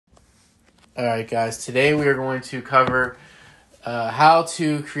Alright guys, today we are going to cover how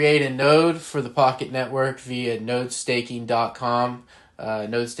to create a node for the Pocket Network via NodeStaking.com.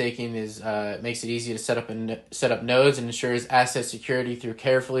 NodeStaking makes it easy to set up nodes and ensures asset security through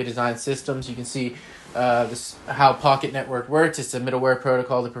carefully designed systems. You can see how Pocket Network works. It's a middleware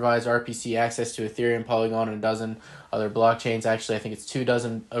protocol that provides RPC access to Ethereum, Polygon, and a dozen other blockchains. Actually, I think it's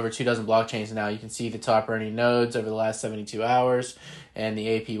over 2 dozen blockchains now. You can see the top earning nodes over the last 72 hours and the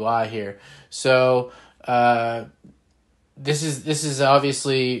APY here. So this is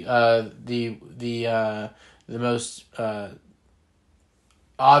obviously the most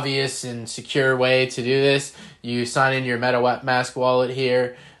obvious and secure way to do this. You sign in your MetaMask wallet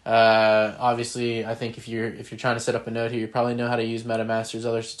here. Obviously, I think if you're trying to set up a node here, you probably know how to use MetaMask. There's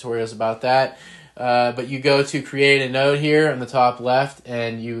other tutorials about that. But you go to create a node here on the top left,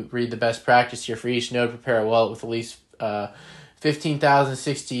 and you read the best practice here for each node. Prepare a wallet with at least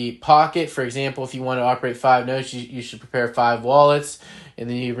 15,060 Pocket. For example, if you want to operate 5 nodes, you should prepare 5 wallets, and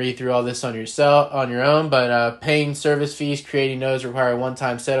then you read through all this on your own. But paying service fees, creating nodes require a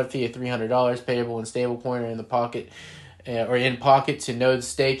one-time setup fee of $300 payable in stablecoin or in the Pocket. Or in Pocket to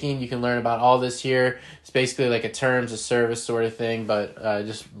NodeStaking. You can learn about all this here. It's basically like a terms of service sort of thing, but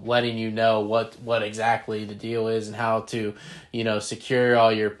just letting you know what exactly the deal is and how to, secure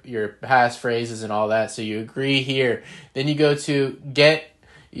all your passphrases and all that. So you agree here. Then you go to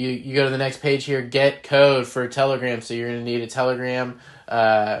you go to the next page here, get code for Telegram. So you're going to need a Telegram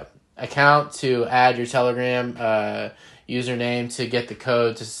account to add your Telegram username to get the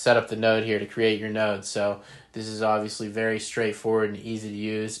code to set up the node here to create your node. So this is obviously very straightforward and easy to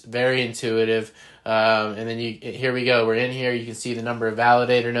use, very intuitive. And then here we go. We're in here. You can see the number of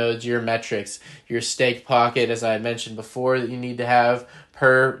validator nodes, your metrics, your staked Pocket, as I had mentioned before, that you need to have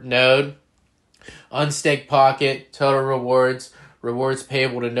per node. Unstaked Pocket, total rewards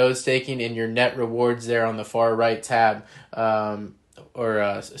payable to NodeStaking, and your net rewards there on the far right tab. The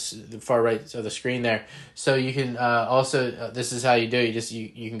far right of the screen there. So you can this is how you do it.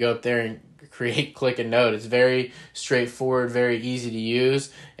 You can go up there and click a node. It's very straightforward, very easy to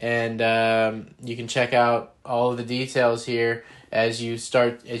use, and you can check out all of the details here as you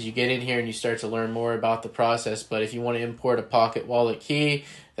get in here and you start to learn more about the process. But if you want to import a Pocket wallet key,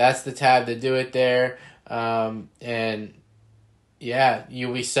 that's the tab to do it there. And yeah,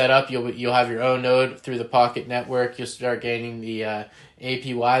 you'll be set up. You'll have your own node through the Pocket Network. You'll start gaining the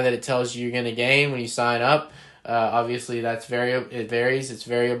APY that it tells you you're going to gain when you sign up. Obviously, it varies. It's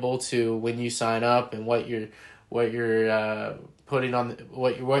variable to when you sign up and what you're putting on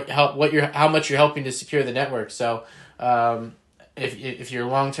how much you're helping to secure the network. So if you're a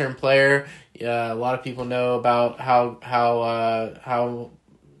long-term player, a lot of people know about how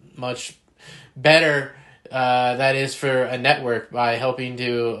much better that is for a network by helping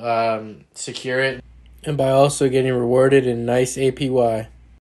to secure it, and by also getting rewarded in nice APY.